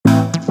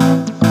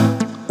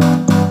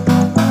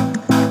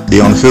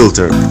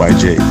Unfiltered by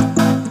Jade.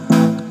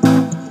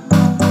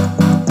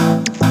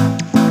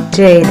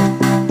 Jade.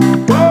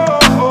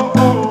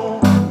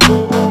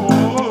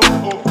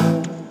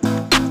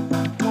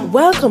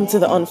 Welcome to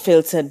the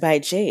Unfiltered by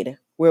Jade,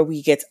 where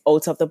we get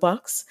out of the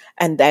box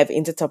and dive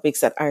into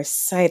topics that are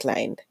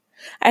sidelined.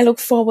 I look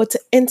forward to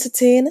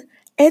entertain,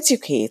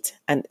 educate,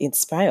 and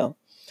inspire.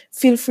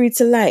 Feel free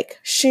to like,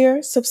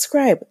 share,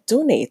 subscribe,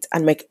 donate,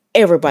 and make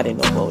everybody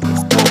know about this.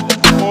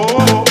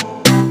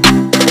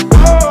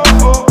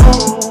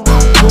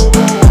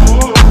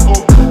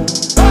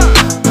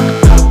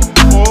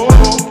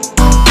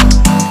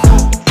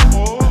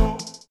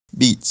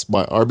 Beats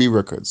by RB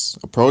Records,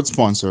 a proud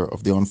sponsor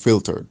of The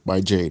Unfiltered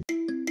by Jade.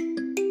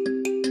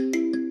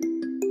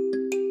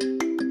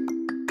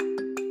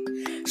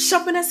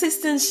 Shopping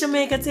Assistance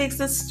Jamaica takes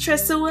the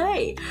stress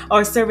away.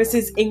 Our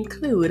services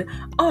include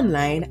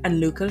online and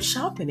local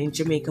shopping in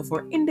Jamaica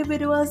for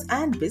individuals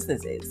and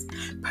businesses,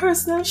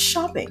 personal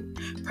shopping,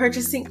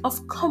 purchasing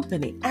of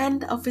company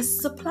and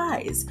office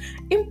supplies,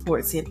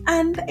 importing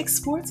and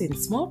exporting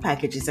small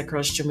packages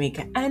across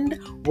Jamaica and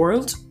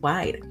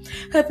worldwide,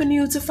 helping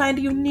you to find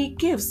unique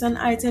gifts and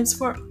items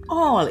for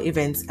all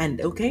events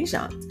and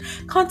occasions.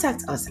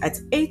 Contact us at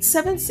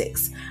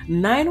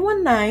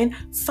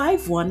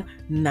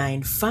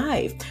 876-919-5195.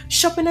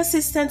 Shopping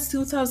Assistance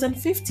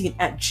 2015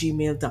 at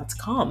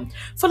gmail.com.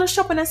 Follow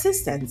Shopping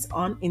Assistance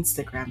on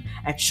Instagram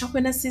at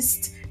Shopping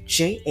Assist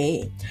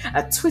JA,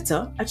 at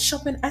Twitter at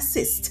Shopping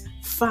Assist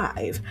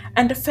 5,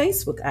 and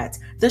Facebook at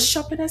The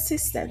Shopping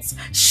Assistance.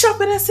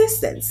 Shopping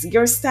Assistance,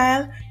 your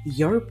style,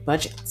 your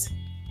budget.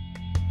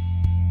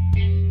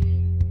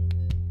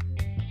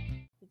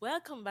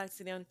 Welcome back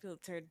to the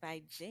Unfiltered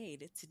by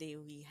Jade. Today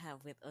we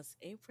have with us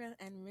April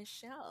and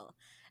Michele,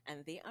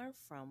 and they are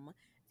from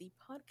the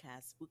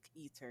podcast Book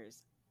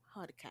Eaters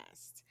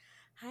podcast.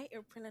 Hi,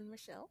 April and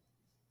Michele.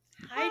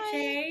 Hi,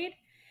 Jade.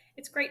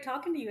 It's great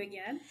talking to you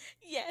again.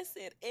 Yes,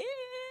 it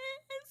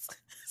is.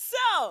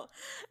 So,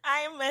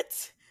 I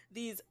met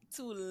these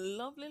two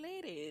lovely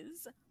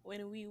ladies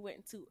when we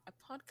went to a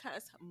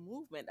podcast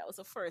movement. That was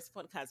the first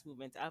podcast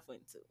movement I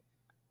went to.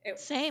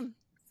 Same.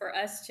 For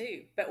us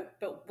too,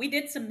 but we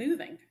did some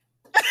moving.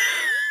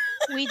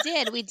 We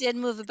did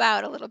move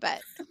about a little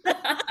bit.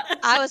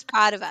 I was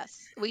proud of us.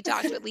 We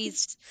talked to at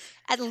least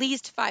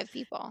 5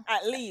 people.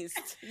 At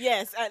least,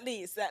 yes, at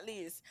least.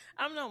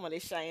 I'm normally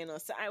shy,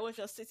 so I was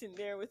just sitting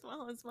there with my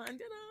husband,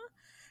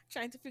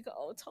 trying to figure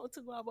out how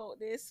to go about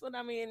this. But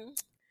I mean,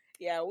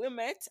 yeah, we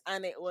met,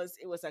 and it was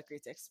a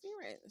great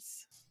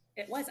experience.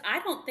 It was. I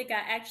don't think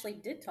I actually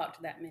did talk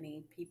to that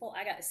many people.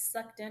 I got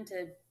sucked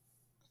into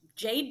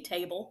Jade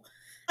Table,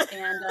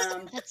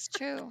 and That's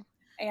true.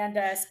 And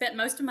spent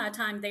most of my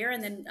time there,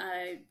 and then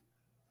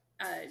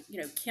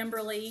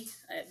Kimberly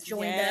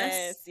joined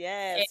us.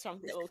 Yes, from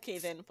the OK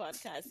Then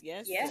podcast.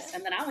 Yes,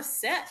 and then I was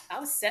set. I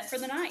was set for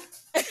the night.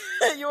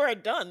 You were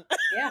done.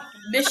 Yeah,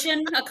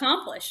 mission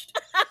accomplished.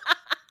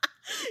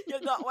 You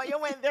got what you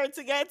went there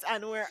to get,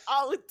 and we're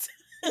out.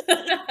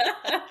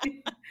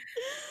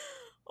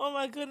 Oh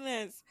my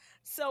goodness!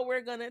 So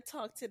we're gonna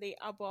talk today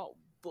about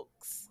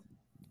books.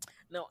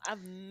 No,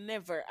 I've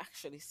never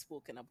actually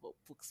spoken about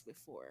books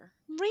before.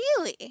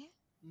 Really?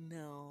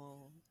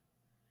 No.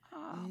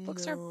 Oh,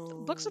 books are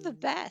the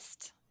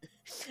best.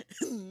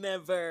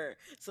 Never.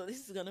 So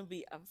this is gonna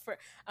be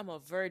I'm a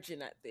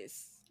virgin at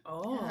this.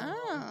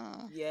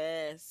 Oh.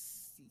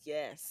 Yes.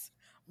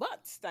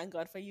 But thank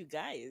God for you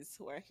guys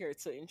who are here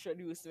to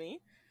introduce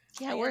me.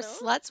 Yeah, we're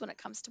sluts when it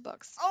comes to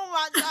books. Oh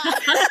my God.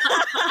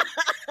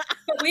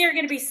 But we are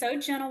going to be so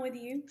gentle with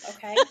you,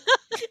 okay?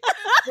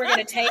 We're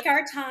going to take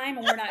our time,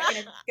 and we're not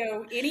going to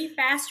go any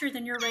faster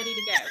than you're ready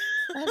to go.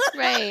 That's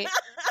right.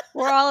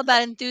 We're all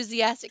about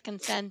enthusiastic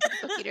consent at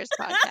the Book Eaters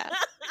podcast.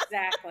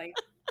 Exactly.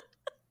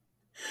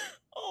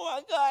 Oh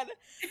my God.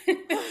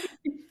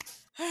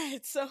 All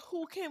right, so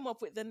who came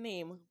up with the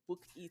name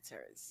Book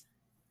Eaters?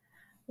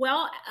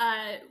 Well,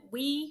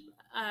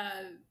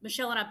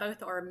 Michele and I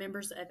both are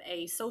members of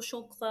a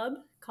social club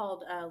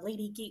called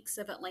Lady Geeks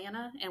of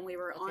Atlanta, and we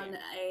were on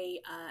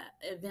a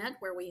event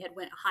where we had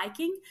went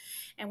hiking,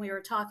 and we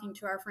were talking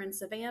to our friend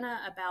Savannah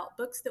about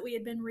books that we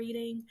had been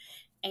reading,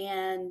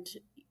 and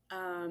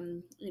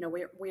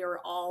we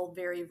are all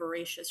very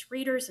voracious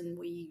readers, and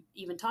we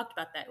even talked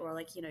about that. We're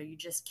like, you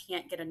just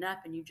can't get enough,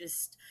 and you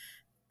just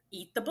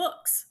eat the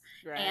books.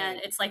 Right. And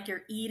it's like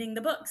you're eating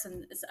the books.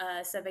 And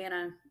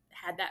Savannah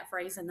had that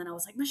phrase, and then I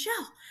was like,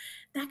 Michele,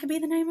 that could be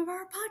the name of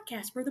our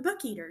podcast. We're the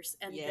Book Eaters.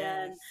 And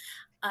then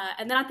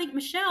I think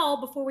Michele,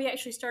 before we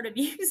actually started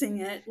using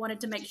it, wanted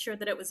to make sure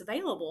that it was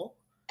available.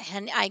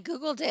 And I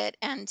Googled it,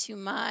 and to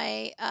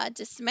my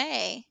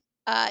dismay,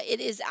 it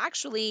is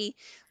actually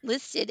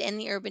listed in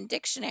the Urban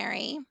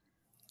Dictionary.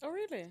 Oh,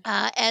 really?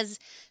 As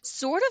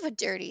sort of a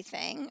dirty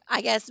thing.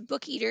 I guess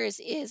Book Eaters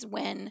is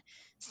when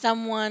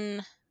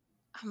someone,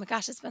 oh my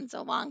gosh, it's been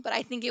so long, but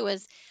I think it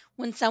was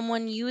when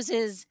someone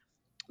uses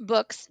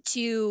books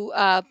to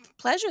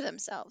pleasure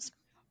themselves.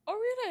 Oh,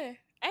 really?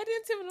 I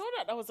didn't even know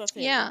that was a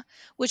thing. Yeah,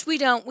 which we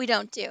don't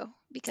do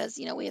because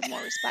we have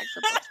more respect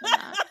for books than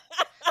that.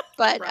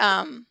 But Right.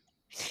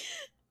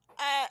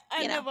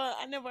 I you know,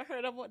 never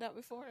heard about that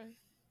before.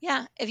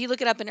 yeah, if you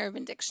look it up in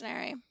Urban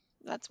Dictionary,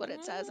 that's what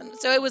it says. And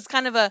so it Mm. was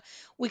kind of a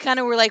we kind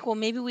of were like, well,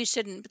 maybe we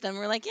shouldn't, but then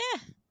we're like, yeah,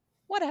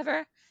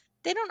 whatever.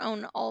 They don't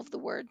own all of the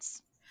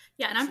words.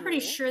 Yeah, and I'm pretty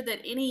True. sure that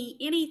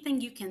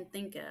anything you can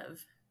think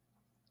of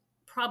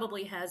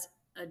probably has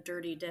a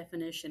dirty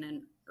definition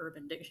in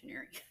Urban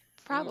Dictionary. I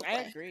Probably.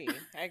 agree.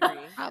 I agree. I I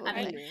mean,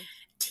 Probably. agree.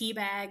 tea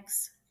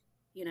bags,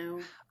 you know.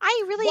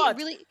 I really, But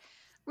really,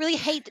 really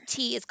hate that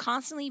tea is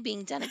constantly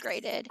being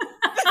denigrated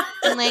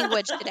in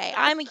language today.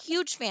 I'm a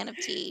huge fan of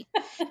tea,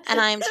 and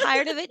I'm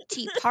tired of it.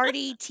 Tea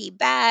party, tea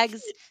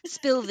bags,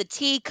 spill the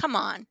tea. Come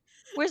on.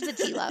 Where's the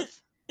tea love?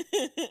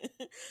 I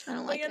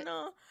don't but like it.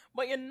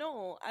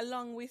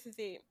 along with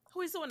the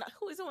who is the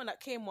one that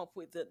came up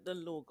with the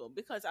logo?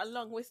 Because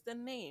along with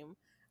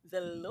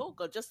the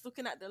logo, just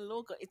looking at the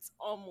logo, it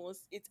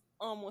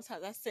almost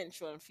has a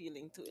sensual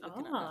feeling to it.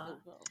 Looking at that Ah,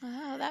 logo.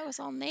 Oh, that was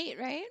all Nate,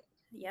 right?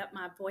 yep.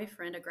 My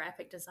boyfriend, a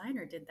graphic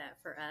designer, did that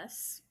for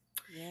us,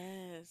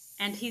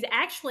 and Yes. he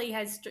actually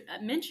has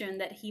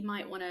mentioned that he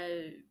might want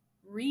to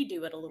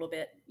redo it a little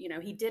bit. You know,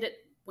 he did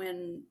it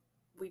when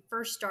we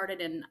first started,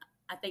 and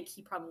I think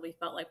he probably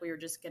felt like we were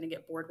just going to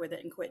get bored with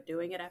it and quit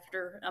doing it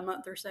after a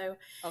month or so.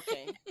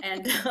 Okay.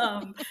 And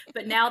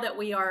but now that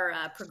we are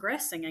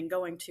progressing and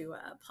going to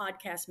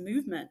podcast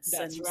movements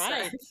That's and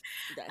right. such,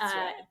 That's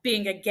right.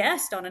 being a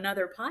guest on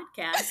another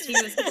podcast,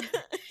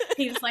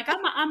 he was like,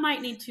 I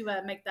might need to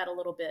make that a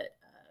little bit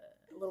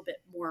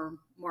more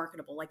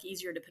marketable, like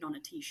easier to put on a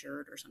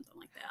T-shirt or something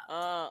like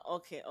that.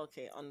 Okay,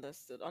 okay,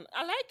 understood.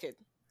 I like it.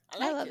 I I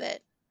like love it.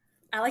 it.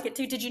 I like it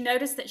too. Did you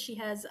notice that she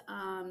has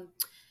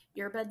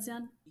earbuds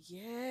in?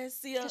 Yes,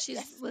 yeah, Because she's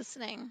yes.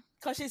 listening.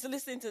 Because she's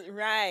listening to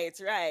right,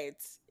 right.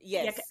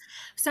 Yeah. Yes,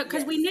 So,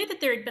 because we yes. knew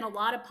that there had been a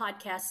lot of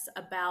podcasts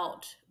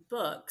about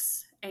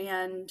books,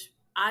 and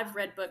I've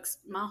read books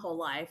my whole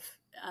life.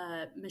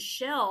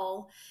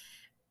 Michelle,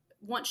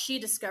 once she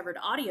discovered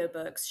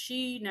audiobooks,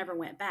 she never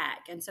went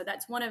back. And so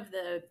that's one of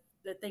the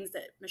things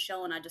that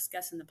Michelle and I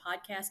discuss in the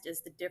podcast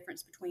is the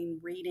difference between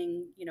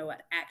reading, you know, an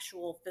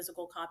actual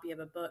physical copy of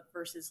a book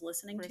versus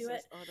listening to it.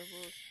 Versus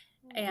Audible.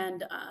 Hmm.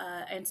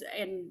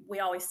 And we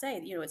always say,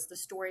 you know, it's the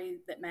story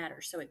that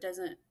matters. So it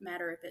doesn't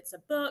matter if it's a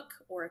book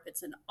or if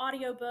it's an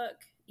audiobook,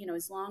 you know,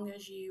 as long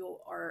as you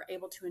are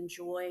able to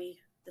enjoy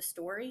the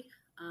story,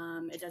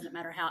 it doesn't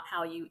matter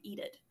how you eat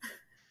it.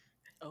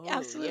 Oh,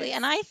 Absolutely.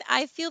 And yes.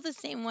 I feel the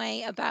same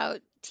way about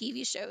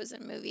TV shows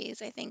and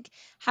movies. I think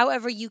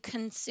however you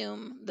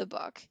consume the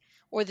book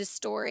or the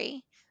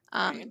story,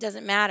 Right. it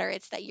doesn't matter.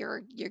 It's that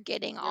you're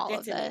getting You're all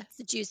of getting it.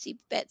 the juicy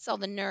bits, all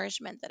the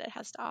nourishment that it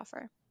has to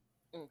offer.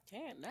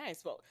 Okay,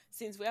 nice. Well,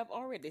 since we have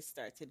already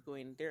started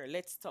going there,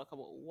 let's talk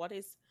about what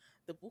is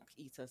the Book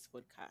Eaters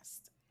podcast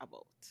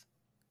about.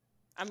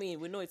 I mean,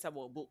 we know it's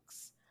about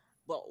books,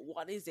 but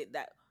what is it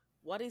that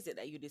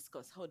you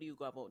discuss? How do you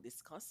go about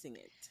discussing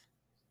it?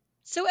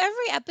 So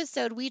every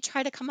episode we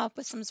try to come up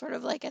with some sort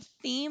of like a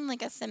theme,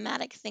 like a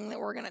thematic thing that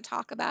we're going to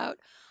talk about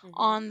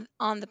Mm-hmm.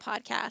 on the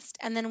podcast,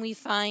 and then we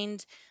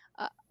find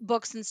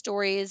books and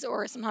stories,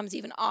 or sometimes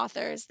even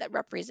authors that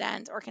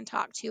represent or can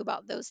talk to you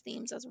about those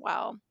themes as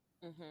well.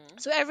 Mm-hmm.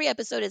 So every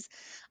episode is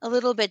a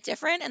little bit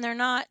different, and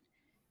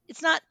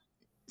it's not,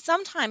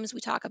 sometimes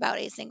we talk about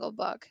a single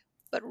book,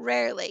 but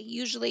rarely.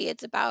 Usually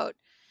it's about,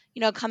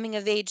 coming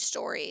of age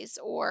stories,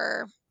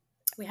 or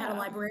We had a um,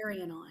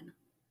 librarian on.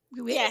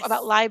 about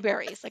Yes.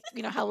 libraries, like,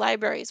 how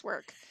libraries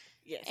work.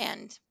 Yes.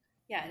 And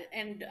Yeah,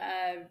 and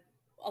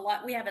a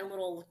lot. We have a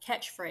little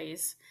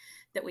catchphrase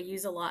that we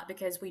use a lot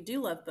because we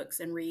do love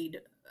books and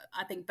read.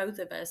 I think both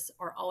of us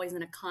are always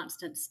in a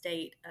constant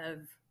state of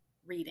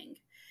reading.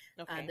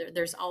 Okay.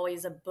 There's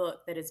always a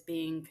book that is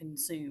being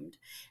consumed,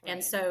 and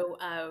Right.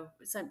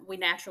 so we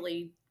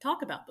naturally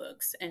talk about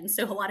books. And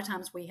so a lot of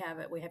times we have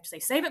to say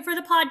save it for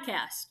the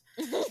podcast,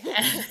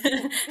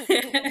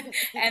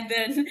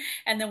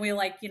 and then we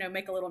like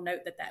make a little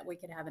note that we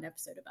could have an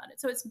episode about it.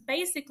 So it's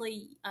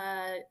basically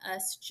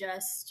us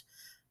just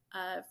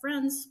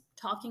friends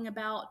talking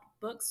about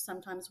books.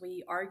 Sometimes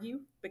we argue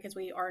because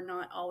we are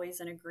not always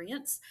in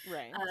agreement.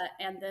 Right.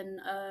 And then,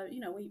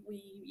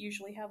 we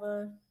usually have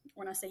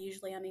when I say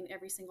usually, I mean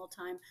every single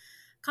time,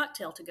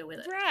 cocktail to go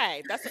with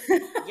Right. That's it.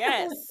 well,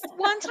 yes.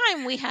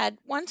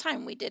 one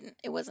time we didn't.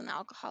 It was an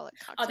alcoholic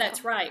Oh, cocktail.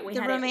 that's right. We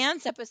The had it.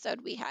 romance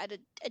episode, we had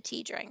a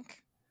tea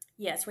drink.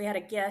 Yes, we had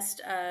a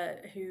guest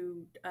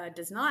who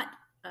does not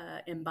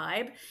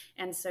imbibe.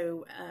 And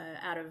so,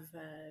 out of,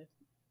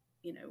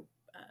 you know,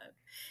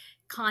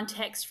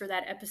 context for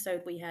that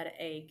episode, we had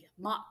a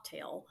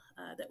mocktail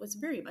that was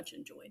very much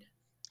enjoyed.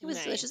 It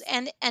was delicious,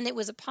 Nice. and it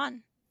was a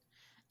pun,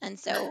 and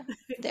so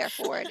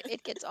therefore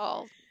it gets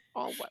all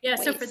Yeah,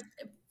 so waste.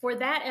 for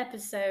that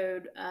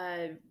episode,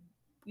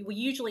 we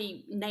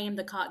usually name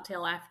the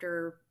cocktail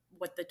after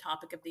what the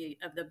topic of the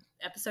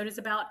episode is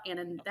about, and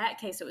in that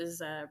case, it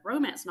was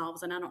romance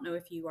novels. And I don't know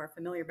if you are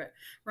familiar, but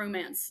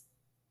romance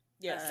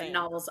Yes, I am.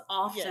 novels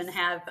often Yes.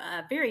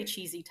 have very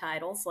cheesy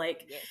titles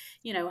like,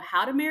 Yes.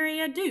 How to Marry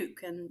a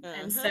Duke, and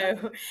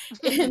Uh-huh.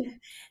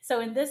 so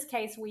in this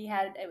case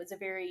it was a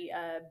very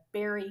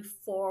berry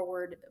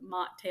forward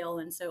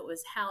mocktail, and so it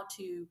was how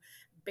to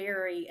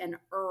bury an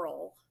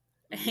earl,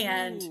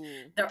 and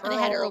Ooh. the And it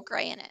had Earl earl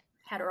Grey in it,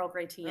 had Earl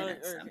Grey tea in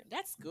it. So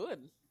That's good.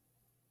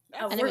 uh,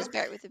 That's and it we're was good.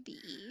 Barrett with a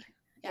BE.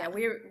 yeah,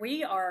 Yeah,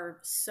 we are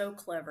so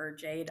clever,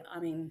 Jade. I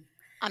mean,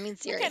 I mean I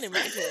can seriously,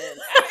 imagine.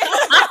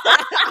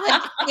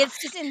 like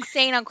it's just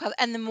insane on clever.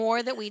 And the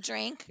more that we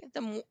drink,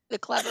 the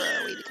cleverer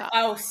we become,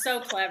 oh,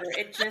 so clever.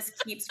 It just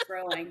keeps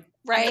growing. I mean,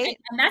 right?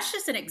 and that's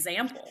just an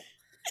example.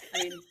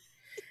 I mean,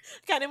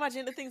 Can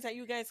imagine the things that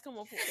you guys come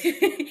up with.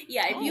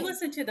 yeah, if you Oh,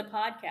 listen to the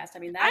podcast, I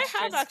mean, I that's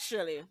have just,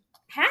 actually.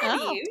 have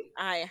oh, you?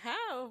 I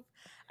have.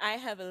 I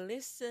have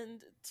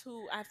listened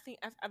to. I think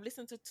I've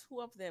listened to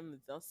two of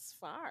them thus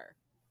far.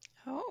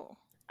 oh.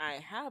 I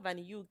have, and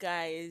you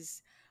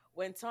guys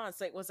went on.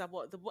 So it was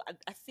about the book.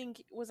 I think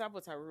it was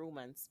about a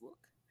romance book.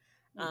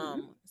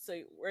 Hmm.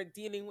 So we're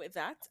dealing with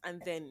that,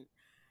 and then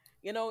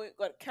it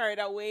got carried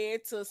away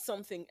to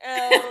something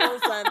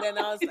else, and then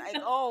I was like,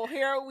 oh,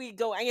 here we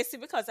go. And you see,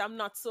 because I'm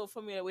not so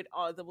familiar with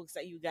all the books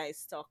that you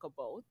guys talk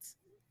about.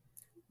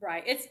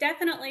 Right. It's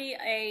definitely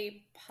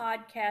a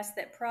podcast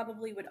that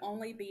probably would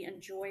only be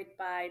enjoyed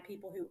by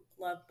people who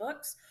love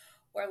books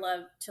or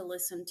love to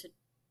listen to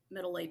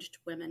middle aged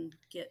women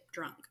get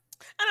drunk.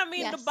 And I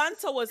mean, the Yes.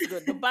 banter was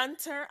good.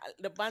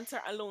 The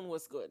banter alone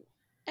was good.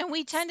 And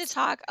we tend to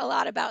talk a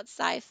lot about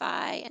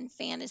sci-fi and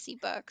fantasy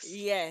books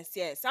Yes,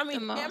 yes. I the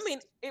mean,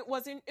 most. it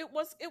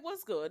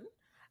was good.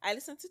 I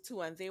listened to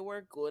two and they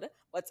were good.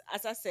 But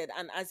as I said,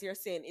 and as you're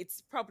saying,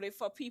 it's probably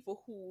for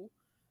people who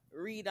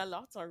read a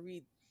lot or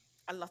read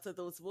a lot of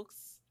those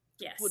books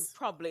would Yes.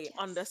 probably Yes,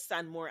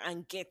 understand more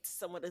and get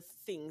some of the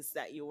things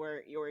that you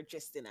were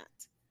jesting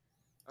at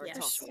or for Yes.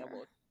 talking sure.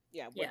 about.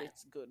 Yeah, but Yeah.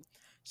 it's good.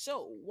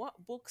 So, what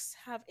books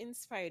have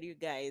inspired you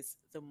guys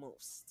the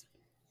most?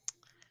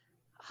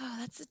 Oh,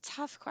 that's a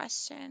tough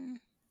question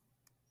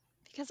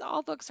because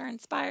all books are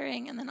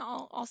inspiring, and then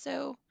all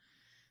also,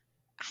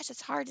 gosh,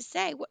 it's hard to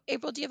say.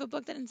 April, do you have a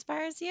book that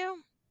inspires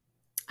you?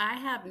 I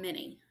have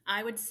many.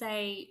 I would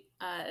say,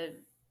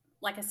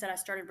 like I said, I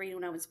started reading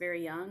when I was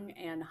very young,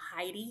 and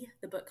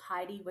the book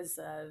Heidi, was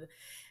a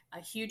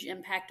huge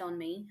impact on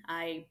me.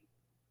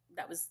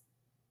 That was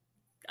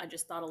I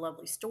just thought a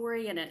lovely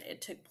story, and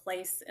it took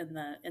place in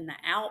the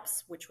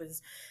Alps, which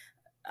was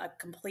a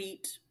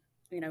complete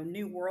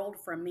new world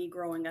from me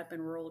growing up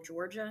in rural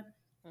Georgia,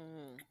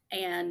 Mm,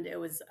 and it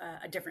was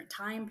a different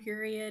time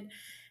period.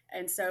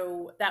 And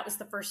so that was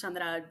the first time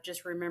that I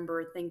just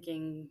remember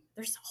thinking,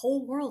 there's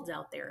whole worlds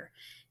out there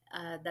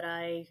that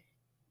I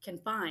can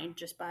find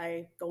just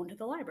by going to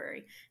the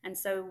library. And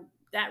so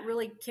that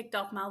really kicked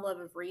off my love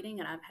of reading,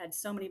 and I've had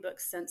so many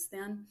books since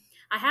then.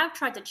 I have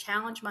tried to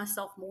challenge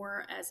myself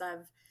more as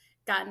I've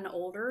gotten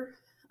older.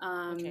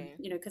 okay.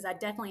 Because I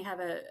definitely have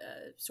a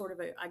sort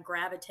of I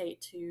gravitate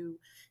to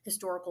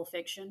historical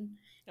fiction,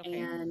 Okay.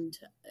 Mm. and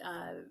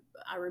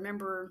I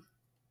remember,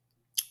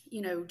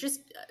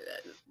 just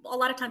a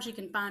lot of times you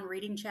can find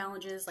reading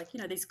challenges like,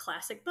 these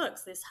classic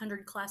books, this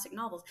 100 classic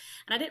novels.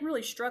 And I didn't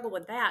really struggle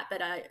with that,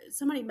 but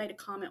somebody made a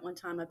comment one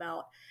time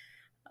about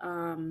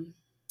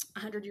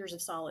 100 Years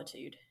of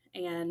Solitude.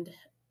 And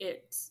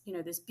it's,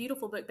 this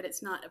beautiful book, but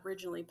it's not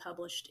originally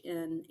published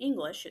in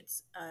English,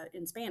 it's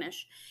in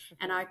Spanish.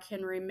 And Mhm. I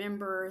can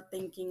remember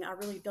thinking, I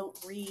really don't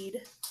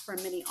read from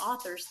many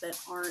authors that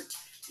aren't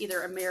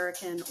either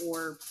American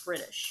or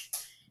British.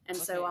 And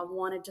so I Okay.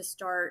 wanted to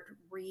start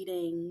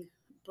reading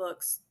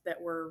books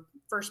that were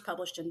first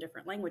published in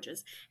different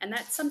languages. And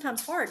that's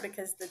sometimes hard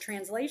because the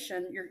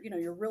translation,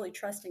 you're really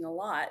trusting a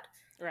lot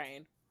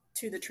Right.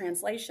 to the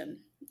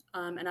translation.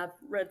 And I've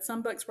read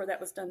some books where that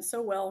was done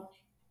so well.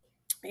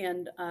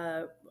 And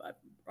a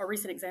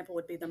recent example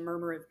would be The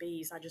Murmur of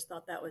Bees. I just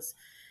thought that was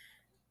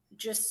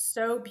just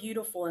so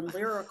beautiful and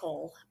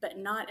lyrical, but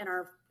not in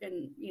our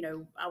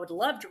I would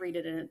love to read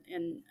it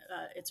in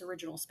its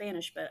original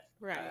Spanish, but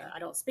Right. I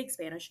don't speak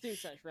Spanish. Do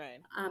such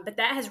right. But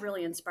that has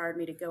really inspired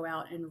me to go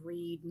out and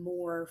read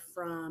more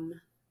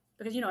from,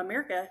 because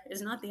America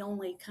is not the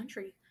only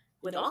country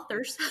with Nope.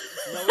 authors.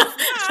 No,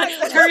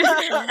 it's True. Turn-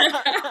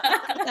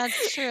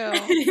 That's true.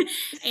 That's true.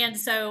 and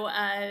so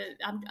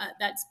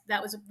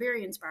that was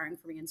very inspiring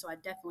for me, and so I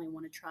definitely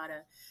want to try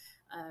to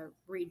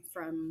read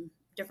from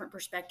different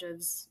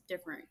perspectives,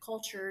 different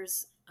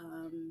cultures,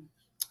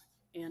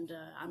 and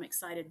I'm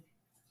excited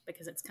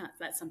because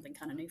that's something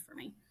kind of new for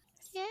me.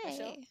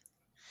 Michelle. Yay.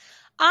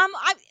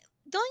 I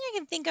the only thing I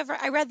can think of,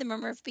 I read The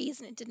Murmur of Bees,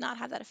 and it did not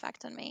have that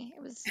effect on me.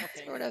 It was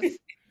Okay. sort of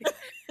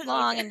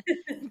long Okay.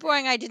 and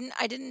boring. I didn't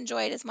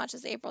enjoy it as much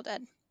as April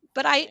did.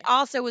 But I Okay.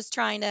 also was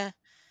trying to,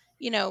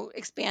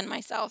 expand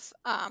myself.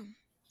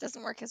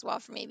 Doesn't work as well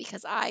for me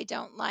because I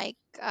don't like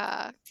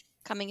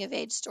coming of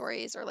age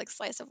stories or like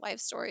slice of life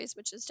stories,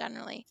 which is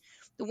generally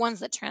the ones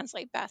that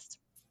translate best.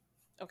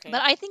 But Okay.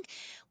 I think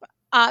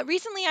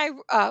recently,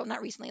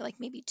 not recently, like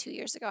maybe 2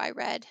 years ago, I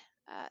read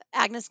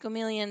Agnes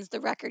Gomelian's The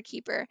Record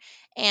Keeper,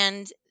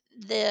 and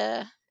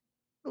the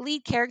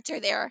lead character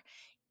there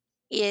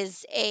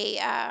is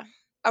a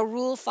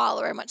rule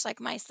follower, much like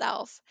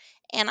myself,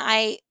 and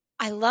I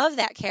love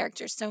that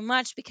character so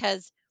much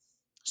because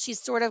she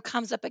sort of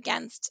comes up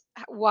against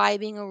why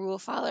being a rule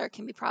follower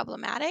can be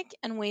problematic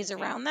and ways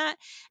Okay. around that.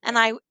 And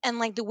Right.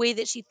 like the way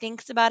that she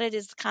thinks about it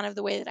is kind of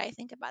the way that I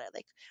think about it.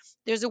 Like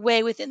there's a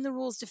way within the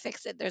rules to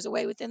fix it. There's a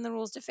way within the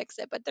rules to fix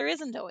it, but there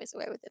isn't always a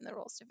way within the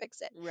rules to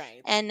fix it.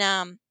 Right.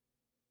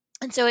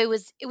 And so it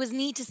was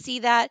neat to see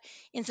that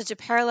in such a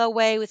parallel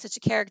way with such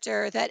a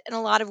character that in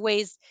a lot of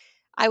ways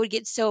I would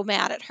get so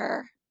mad at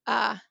her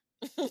uh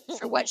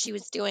for what she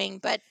was doing,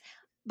 but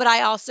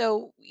I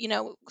also,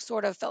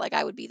 sort of felt like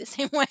I would be the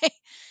same way.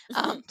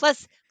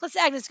 Plus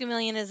Agnes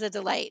Chameleon is a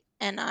delight,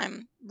 and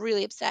I'm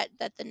really upset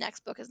that the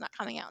next book is not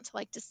coming out until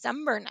like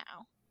December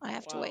now. I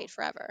have to Wow. wait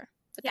forever,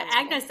 but Yeah, that's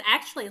cool. Agnes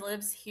actually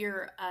lives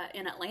here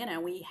in Atlanta.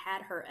 We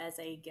had her as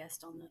a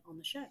guest on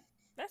the show.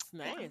 That's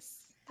Yeah,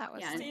 nice. that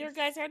was Yeah, So and fun. you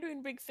guys are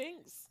doing big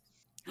things.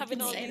 you Having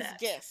can all say these that.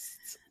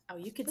 guests. Oh,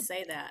 you could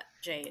say that,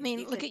 I Jade. mean,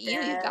 You look could at you.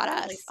 You got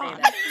definitely us say on.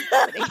 that.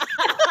 I'm kidding.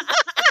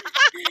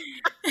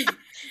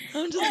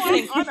 I'm just Oh, I'm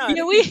kidding. honored.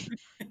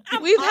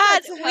 I'm We've had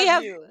honored to we have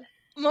have you.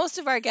 most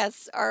of our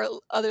guests are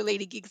other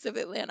Lady Geeks of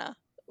Atlanta,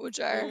 which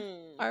are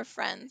Mm, our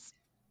friends.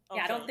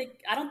 Yeah, okay.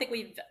 I don't think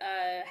we've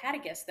had a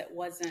guest that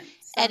wasn't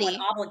somewhat Eddie.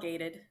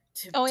 obligated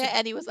to. Oh yeah,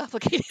 Eddie was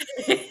obligated.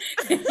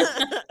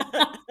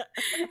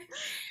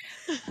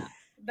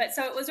 But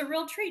so it was a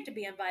real treat to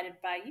be invited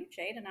by you,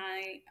 Jade, and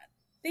I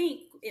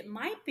think it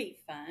might be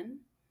fun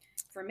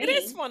for It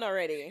is me fun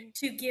already.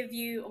 to give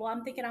you. Well,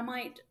 I'm thinking I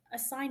might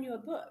assign you a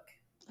book.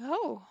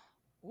 Oh,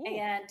 Ooh,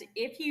 And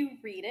if you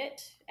read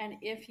it, and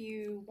if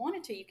you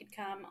wanted to, you could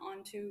come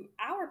onto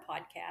our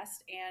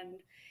podcast and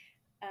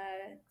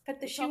put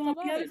the we shoe talk on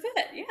the about other it.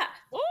 foot. Yeah,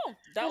 Oh,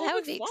 that oh, would that be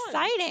would be fun.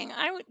 exciting.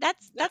 I would.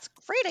 That's That that's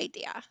a great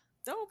idea.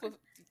 that would be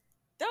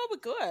that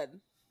would be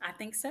good. I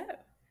think so.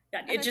 Yeah,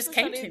 And it just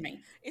came especially to me.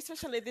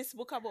 especially this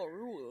book about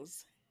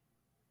rules.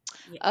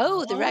 Yeah.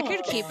 Oh, the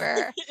record Oh,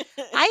 keeper.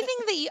 I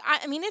think that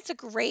I mean, it's a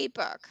great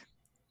book.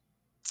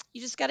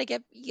 You just gotta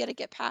get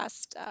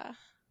past.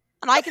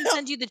 And I can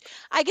send you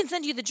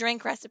the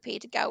drink recipe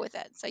to go with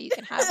it, so you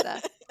can have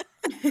the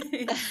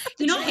the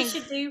you know what we drink.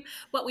 should do?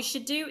 What we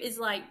should do is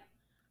like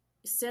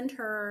send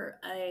her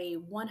a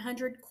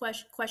 100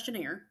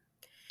 questionnaire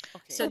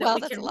so Okay. that Well,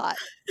 we that's a can lot.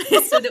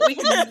 so that we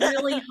can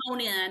really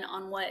hone in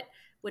on what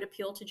would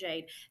appeal to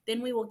Jade.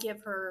 Then we will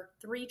give her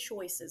three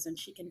choices, and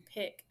she can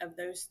pick of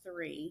those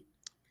three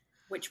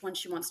which one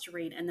she wants to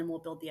read, and then we'll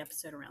build the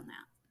episode around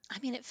that. I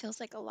mean, it feels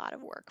like a lot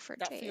of work for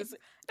That Jade. feels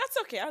that's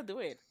okay. I'll do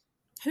it.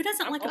 Who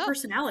doesn't I'm like a up. Oh,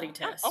 personality I'm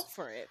test? up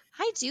for it.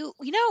 I do.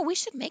 We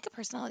should make a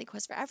personality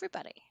quiz for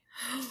everybody.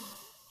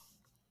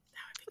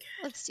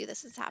 Let's do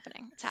this. It's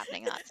happening. It's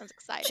happening. That sounds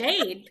exciting.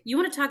 Jade, you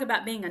want to talk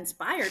about being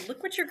inspired?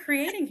 Look what you're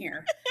creating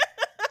here.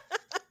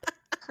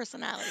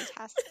 Personality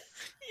test.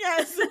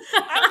 Yes,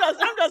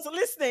 I'm just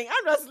listening.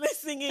 I'm just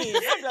listening in.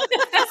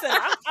 Listen.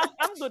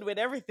 I'm good with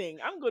everything.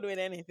 I'm good with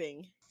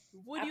anything.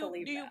 Would I you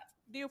believe do you that.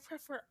 do you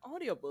prefer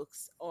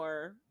audiobooks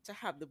or to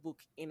have the book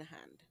in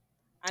hand?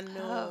 I Oh,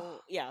 know.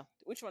 Yeah.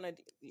 Which one do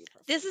you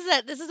prefer?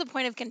 this is a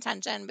point of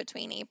contention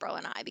between April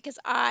and I because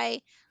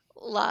I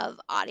love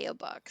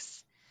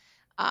audiobooks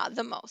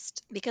the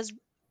most because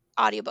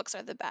audiobooks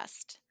are the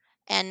best,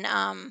 and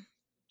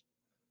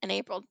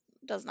April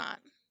does not.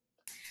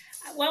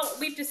 Well,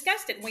 we've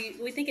discussed it.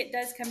 We think it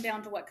does come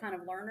down to what kind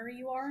of learner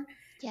you are.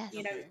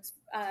 You Yes. know,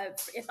 Okay.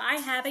 if I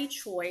have a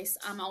choice,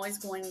 I'm always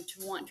going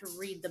to want to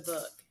read the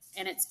book.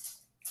 And it's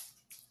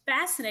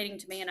fascinating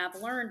to me. And I've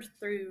learned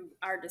through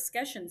our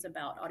discussions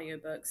about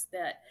audiobooks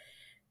that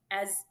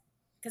as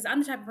because I'm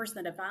the type of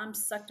person that if I'm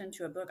sucked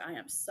into a book, I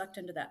am sucked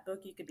into that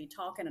book. You could be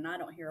talking and I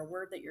don't hear a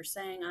word that you're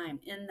saying. I am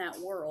in that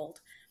world.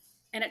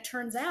 And it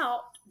turns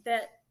out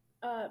that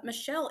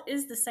Michelle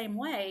is the same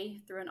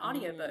way through an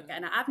audiobook. Mm,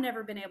 And I've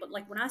never been able,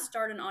 like when I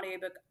start an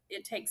audiobook,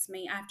 it takes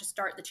me, I have to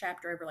start the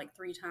chapter over like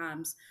three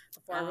times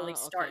before I really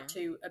start okay.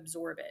 to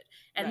absorb it.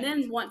 And Right.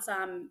 then once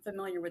I'm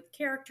familiar with the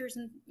characters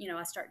and,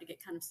 I start to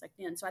get kind of sucked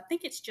in. So I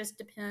think it just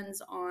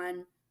depends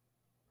on,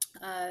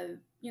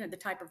 the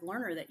type of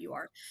learner that you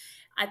are.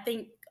 I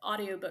think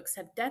audiobooks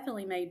have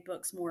definitely made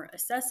books more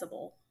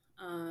accessible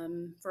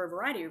for a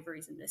variety of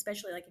reasons,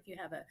 especially like if you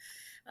have a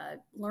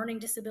learning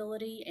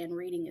disability and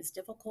reading is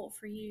difficult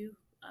for you,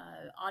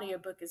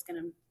 audiobook is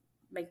going to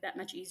make that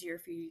much easier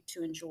for you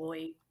to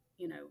enjoy,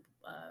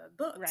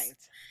 books. Right.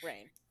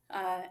 Right.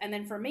 And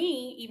then for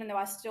me, even though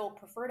I still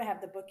prefer to have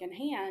the book in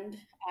hand,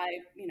 I,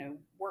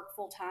 work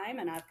full time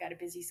and I've got a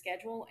busy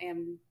schedule,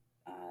 and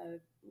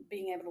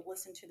being able to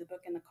listen to the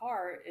book in the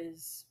car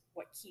is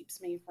what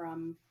keeps me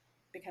from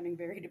becoming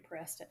very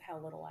depressed at how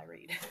little I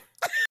read.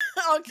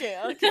 Okay.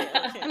 Okay.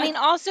 I Okay. mean,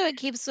 also it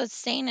keeps us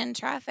staying in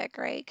traffic,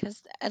 right?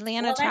 Because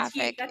Atlanta Well, that's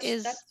you. traffic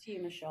That's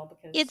you, Michelle,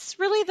 because it's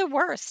really the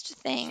worst she's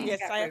thing. Yes,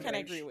 got I road can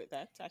agree rage. with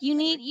that. I You can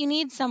need agree you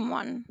need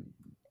someone,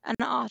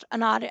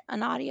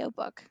 an audio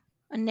book,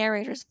 a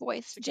narrator's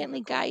voice to to keep gently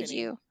it guide company.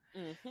 you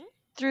Mm-hmm.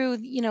 through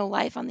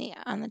life on the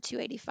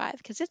 285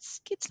 because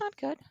it's not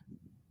good.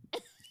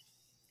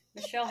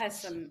 Michelle has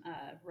some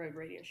road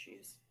radio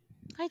shoes.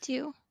 I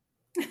do,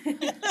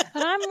 but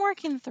I'm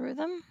working through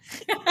them.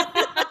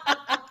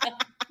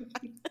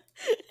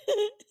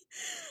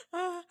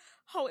 uh,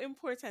 how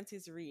important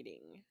is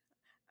reading?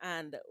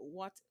 And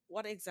what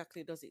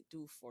exactly does it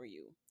do for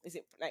you? Is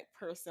it like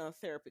personal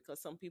therapy?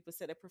 Because some people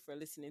say they prefer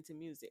listening to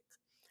music.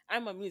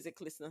 I'm a music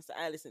listener, so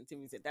I listen to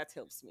music. That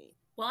helps me.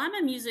 Well, I'm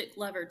a music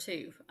lover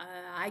too.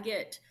 I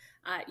get,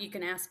 you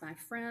can ask my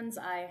friends.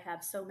 I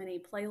have so many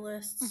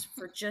playlists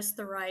for just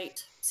the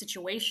right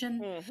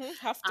situation.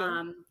 Have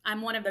to.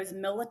 I'm one of those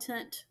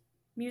militant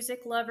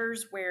music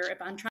lovers where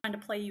if I'm trying to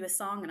play you a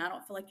song and I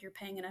don't feel like you're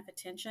paying enough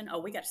attention, oh,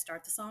 we got to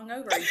start the song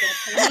over. Are you going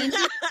to pay I mean,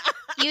 attention?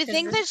 you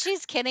think Because that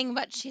she's kidding,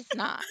 but she's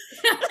not.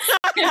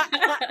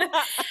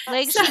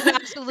 Like, So- she's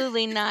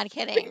absolutely not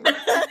kidding.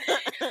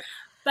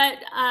 but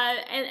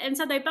and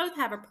so they both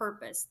have a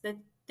purpose. The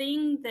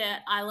thing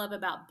that I love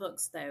about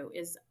books, though,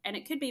 is, and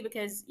it could be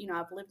because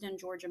I've lived in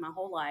Georgia my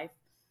whole life.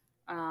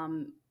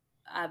 Um,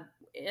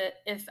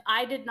 if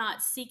I did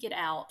not seek it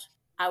out,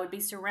 I would be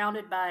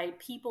surrounded by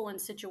people and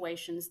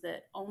situations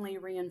that only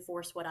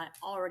reinforce what I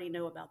already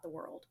know about the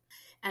world.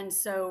 And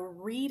so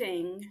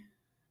reading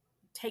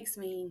takes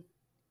me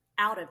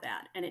out of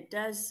that, and it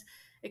does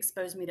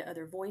expose me to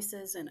other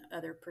voices and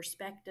other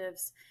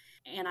perspectives.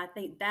 And I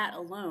think that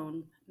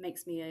alone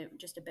makes me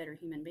just a better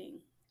human being.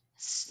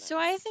 So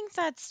I think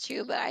that's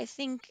true, but I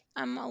think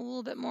I'm a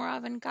little bit more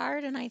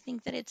avant-garde, and I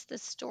think that it's the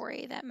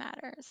story that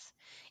matters.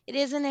 It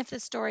isn't if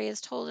the story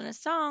is told in a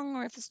song,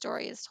 or if the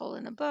story is told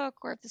in a book,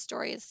 or if the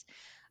story is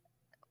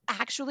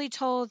actually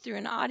told through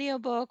an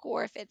audiobook,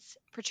 or if it's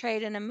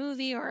portrayed in a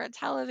movie or a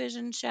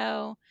television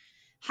show.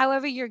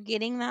 However, you're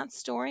getting that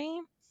story,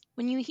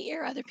 when you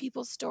hear other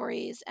people's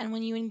stories and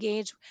when you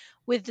engage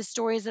with the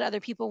stories that other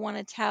people want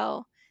to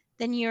tell,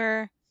 then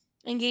you're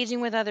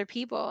engaging with other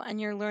people and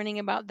you're learning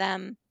about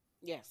them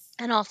Yes.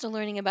 and also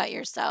learning about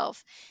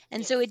yourself.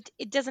 And so Yes.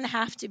 it doesn't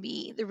have to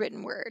be the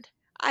written word.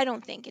 I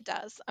don't think it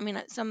does. I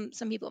mean, some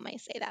people may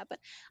say that, but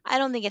I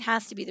don't think it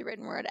has to be the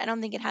written word. I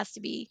don't think it has to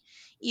be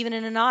even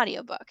in an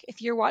audiobook.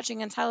 If you're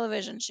watching a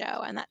television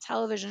show and that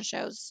television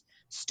show's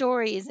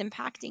story is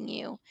impacting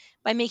you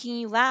by making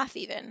you laugh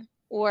even,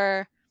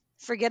 or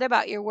forget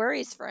about your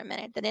worries for a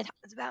minute, then it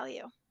has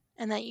value.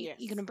 And that you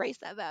can Yes. embrace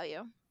that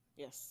value.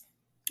 Yes.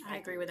 I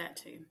agree with that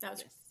too. That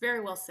was Yes.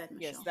 very well said,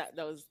 Yes, Michelle.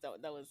 that was well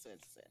said.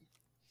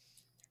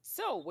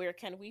 So, where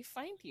can we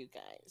find you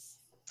guys?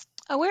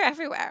 Oh, we're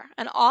everywhere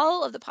and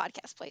all of the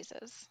podcast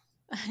places.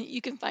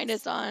 You can find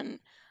us on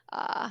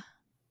The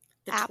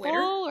Apple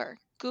Twitter. or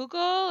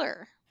Google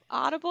or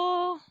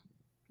Audible.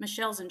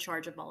 Michelle's in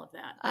charge of all of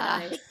that. But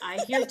Uh,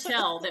 I hear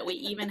tell that we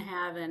even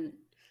have an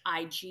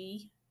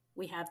IG.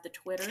 We have the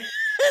Twitter.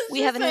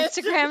 We have an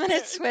Instagram and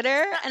a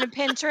Twitter and a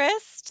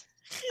Pinterest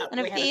and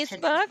a We have a Pinterest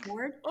Facebook.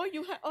 board. Oh,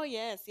 you have. Oh,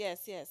 yes,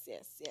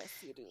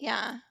 you do.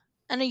 Yeah.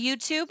 And a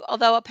YouTube,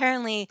 although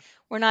apparently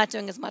we're not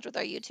doing as much with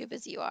our YouTube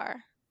as you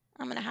are.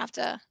 I'm going to have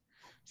to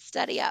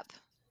study up.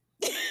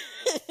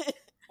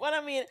 Well,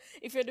 I mean,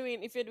 if you're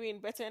doing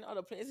better in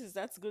other places,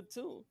 that's good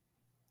too.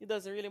 It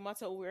doesn't really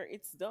matter where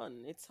it's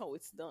done. It's how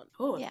it's done.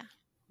 Oh, Yeah.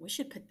 we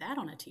should put that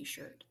on a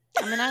T-shirt.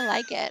 I mean, I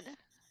like it.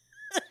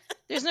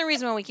 There's no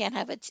reason why we can't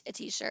have a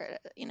t-shirt,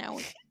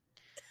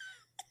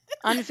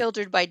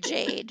 unfiltered by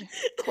Jade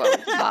quote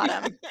at the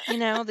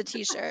bottom, the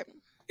t-shirt.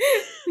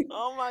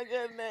 Oh my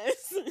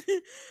goodness.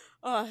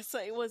 Oh, so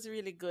it was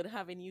really good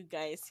having you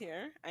guys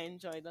here. I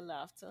enjoyed the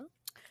laughter,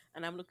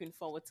 and I'm looking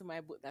forward to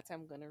my book that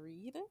I'm gonna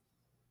read.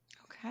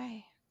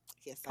 Okay.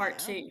 Yes,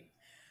 Part I am. 2.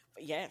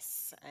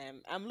 Yes,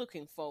 I'm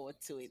looking forward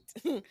to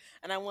it.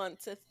 And I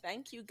want to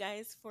thank you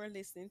guys for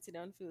listening to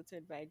the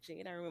Unfiltered by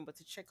Jade. And remember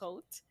to check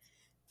out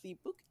the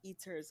Book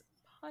Eaters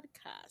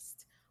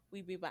podcast.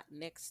 We'll be back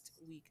next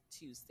week,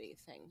 Tuesday.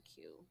 Thank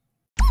you.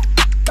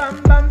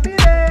 Bam bam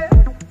bide,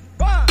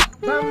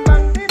 bam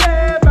bam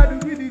bide, badu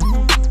bidi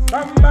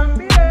bam bam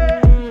bide.